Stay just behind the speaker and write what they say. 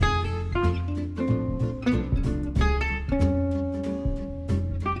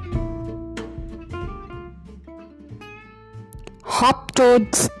Hop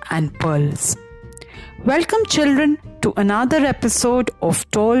Toads and Pearls. Welcome, children, to another episode of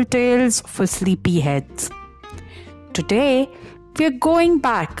Tall Tales for Sleepyheads. Today, we're going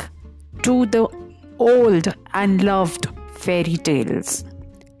back to the old and loved fairy tales.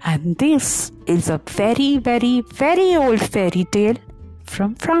 And this is a very, very, very old fairy tale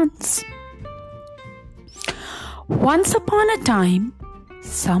from France. Once upon a time,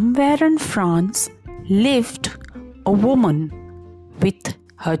 somewhere in France, lived a woman with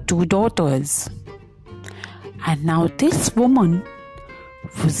her two daughters. And now this woman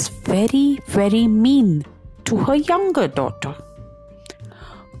was very, very mean to her younger daughter.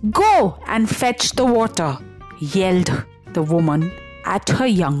 "Go and fetch the water," yelled the woman at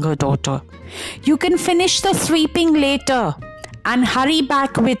her younger daughter. "You can finish the sweeping later and hurry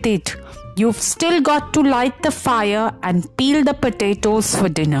back with it. You've still got to light the fire and peel the potatoes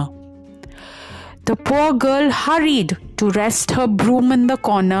for dinner." The poor girl hurried to rest her broom in the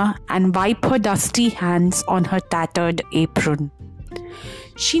corner and wipe her dusty hands on her tattered apron.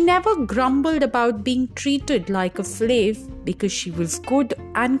 She never grumbled about being treated like a slave because she was good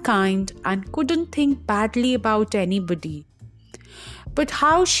and kind and couldn't think badly about anybody. But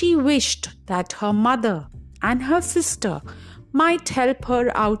how she wished that her mother and her sister might help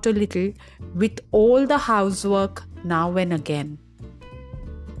her out a little with all the housework now and again.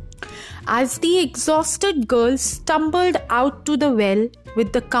 As the exhausted girl stumbled out to the well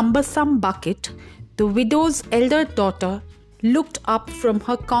with the cumbersome bucket, the widow's elder daughter looked up from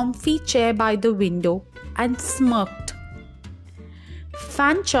her comfy chair by the window and smirked.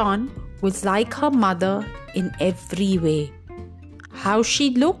 Fanchon was like her mother in every way. How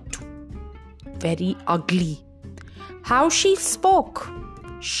she looked? Very ugly. How she spoke?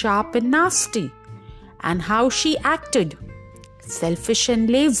 Sharp and nasty. And how she acted? Selfish and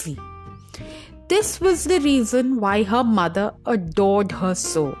lazy. This was the reason why her mother adored her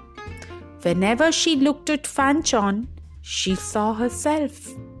so. Whenever she looked at Fanchon, she saw herself.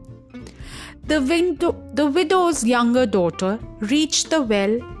 The widow's younger daughter reached the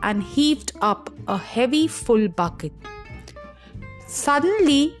well and heaved up a heavy full bucket.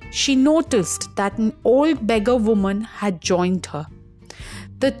 Suddenly, she noticed that an old beggar woman had joined her.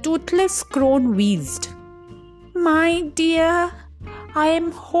 The toothless crone wheezed. "My dear, I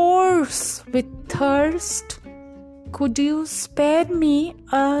am hoarse with thirst. Could you spare me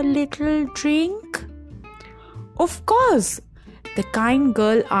a little drink?" "Of course," the kind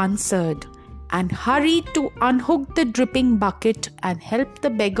girl answered and hurried to unhook the dripping bucket and help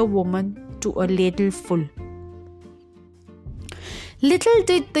the beggar woman to a ladle full. Little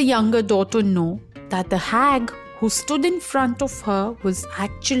did the younger daughter know that the hag who stood in front of her was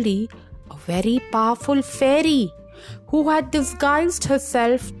actually a very powerful fairy who had disguised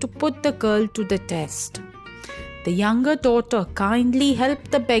herself to put the girl to the test. The younger daughter kindly helped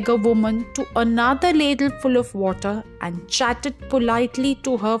the beggar woman to another ladle full of water and chatted politely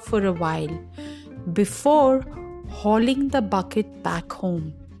to her for a while before hauling the bucket back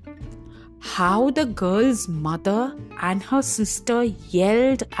home. How the girl's mother and her sister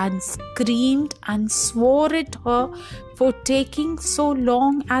yelled and screamed and swore at her for taking so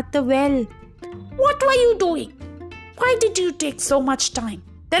long at the well. "What were you doing? Why did you take so much time?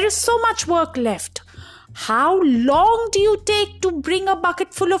 There is so much work left. How long do you take to bring a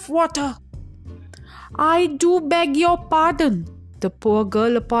bucket full of water?" "I do beg your pardon," the poor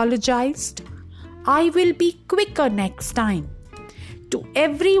girl apologized. "I will be quicker next time." To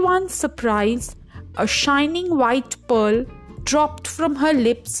everyone's surprise, a shining white pearl dropped from her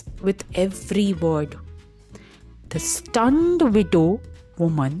lips with every word. The stunned widow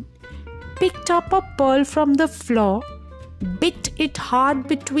woman picked up a pearl from the floor, bit it hard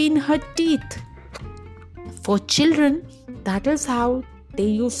between her teeth. For children, that is how they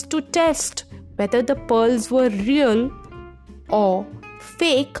used to test whether the pearls were real or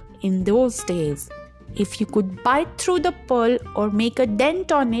fake in those days. If you could bite through the pearl or make a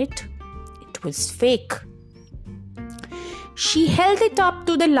dent on it, it was fake. She held it up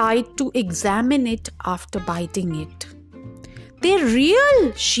to the light to examine it after biting it. "They're real!"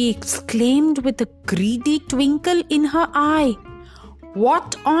 she exclaimed with a greedy twinkle in her eye.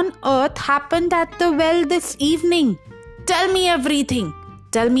 "What on earth happened at the well this evening? Tell me everything!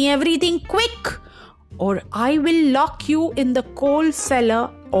 Tell me everything quick, or I will lock you in the coal cellar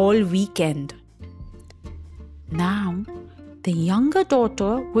all weekend." Now, the younger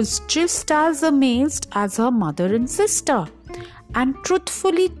daughter was just as amazed as her mother and sister, and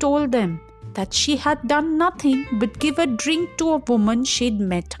truthfully told them that she had done nothing but give a drink to a woman she'd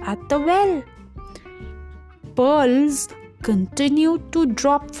met at the well. Pearls continued to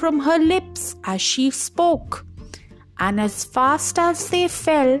drop from her lips as she spoke, and as fast as they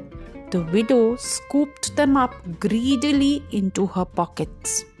fell, the widow scooped them up greedily into her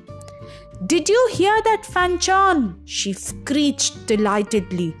pockets. "Did you hear that, Fanchon?" she screeched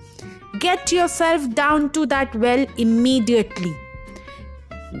delightedly. "Get yourself down to that well immediately."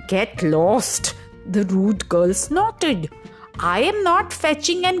 "Get lost," the rude girl snorted. "I am not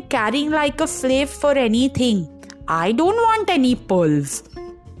fetching and carrying like a slave for anything. I don't want any pearls."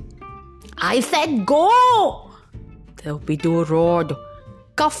 "I said go!" the widow roared,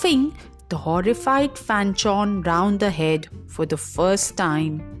 cuffing the horrified Fanchon round the head for the first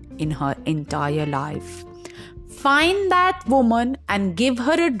time in her entire life. "Find that woman and give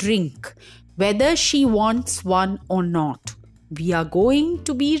her a drink, whether she wants one or not. We are going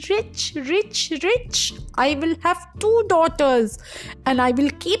to be rich, rich, rich. I will have 2 daughters and I will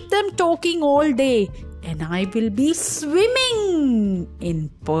keep them talking all day, and I will be swimming in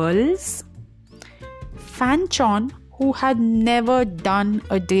pearls." Fanchon, who had never done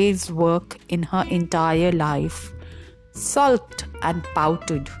a day's work in her entire life, sulked and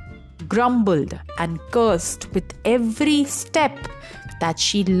pouted, grumbled and cursed with every step that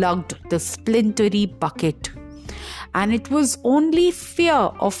she lugged the splintery bucket. And it was only fear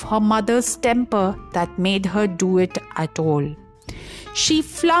of her mother's temper that made her do it at all. She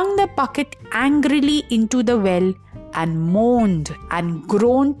flung the bucket angrily into the well and moaned and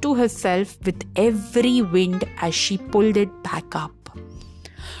groaned to herself with every wind as she pulled it back up.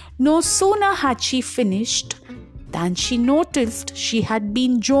 No sooner had she finished than she noticed she had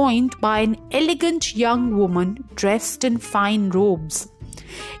been joined by an elegant young woman dressed in fine robes.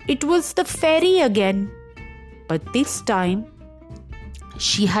 It was the fairy again, but this time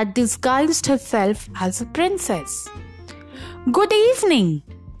she had disguised herself as a princess. "Good evening,"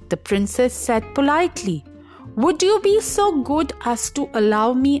 the princess said politely. "Would you be so good as to allow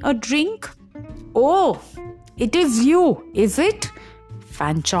me a drink?" "Oh, it is you, is it?"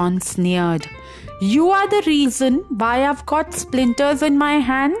 Fanchon sneered. "You are the reason why I've got splinters in my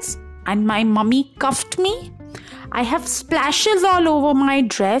hands and my mummy cuffed me. I have splashes all over my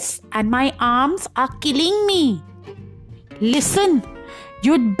dress and my arms are killing me. Listen,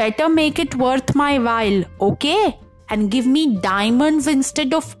 you'd better make it worth my while, okay? And give me diamonds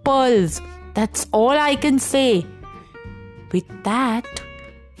instead of pearls. That's all I can say." With that,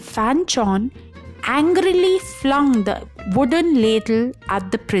 Fanchon angrily flung the wooden ladle at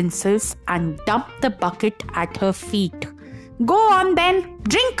the princess and dumped the bucket at her feet. "Go on then,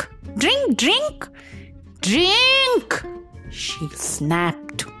 drink, drink, drink, drink," she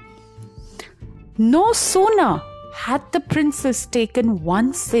snapped. No sooner had the princess taken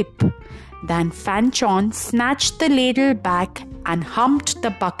one sip than Fanchon snatched the ladle back and humped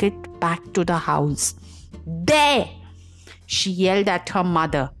the bucket back to the house. "There!" she yelled at her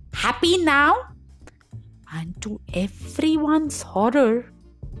mother. "Happy now?" And to everyone's horror,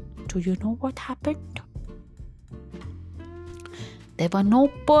 do you know what happened? There were no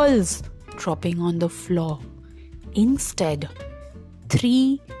pearls dropping on the floor. Instead,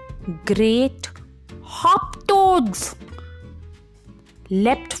 3 great hop toads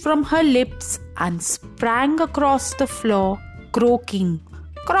leapt from her lips and sprang across the floor, croaking,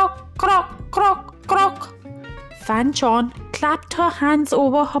 "Croak, croak, croak, croak." Fanchon clapped her hands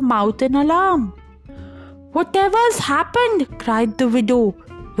over her mouth in alarm. "Whatever's happened?" cried the widow.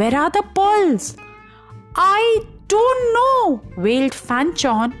 "Where are the pearls?" "I don't know," wailed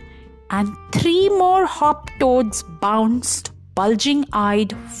Fanchon, and 3 more hop toads bounced,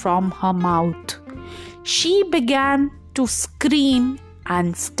 bulging-eyed, from her mouth. She began to scream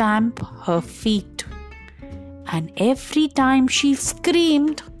and stamp her feet. And every time she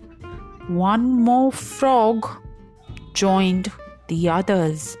screamed, one more frog joined the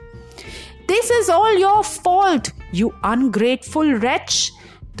others. "This is all your fault, you ungrateful wretch,"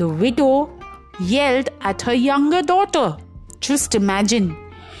 the widow yelled at her younger daughter. Just imagine.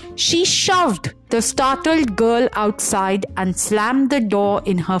 She shoved the startled girl outside and slammed the door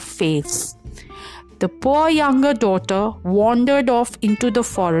in her face. The poor younger daughter wandered off into the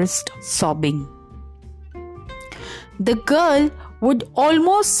forest, sobbing. The girl would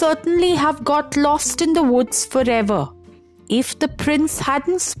almost certainly have got lost in the woods forever if the prince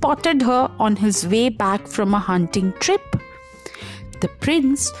hadn't spotted her on his way back from a hunting trip. The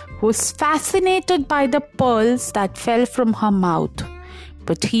prince was fascinated by the pearls that fell from her mouth,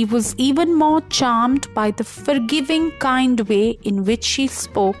 but he was even more charmed by the forgiving, kind way in which she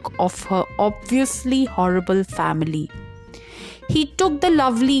spoke of her obviously horrible family. He took the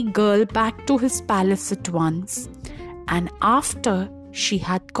lovely girl back to his palace at once, and after she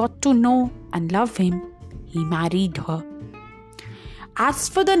had got to know and love him, he married her. As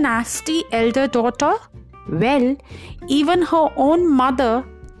for the nasty elder daughter, Well, even her own mother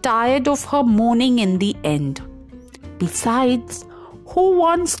tired of her mourning in the end. Besides, who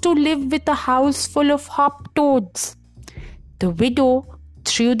wants to live with a house full of hop-toads? The widow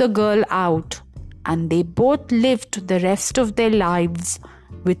threw the girl out, and they both lived the rest of their lives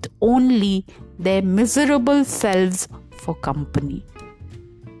with only their miserable selves for company.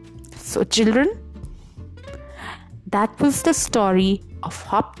 So, children, that was the story of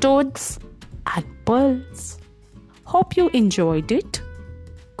hop-toads and pearls. Hope you enjoyed it.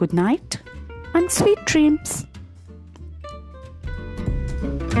 Good night and sweet dreams.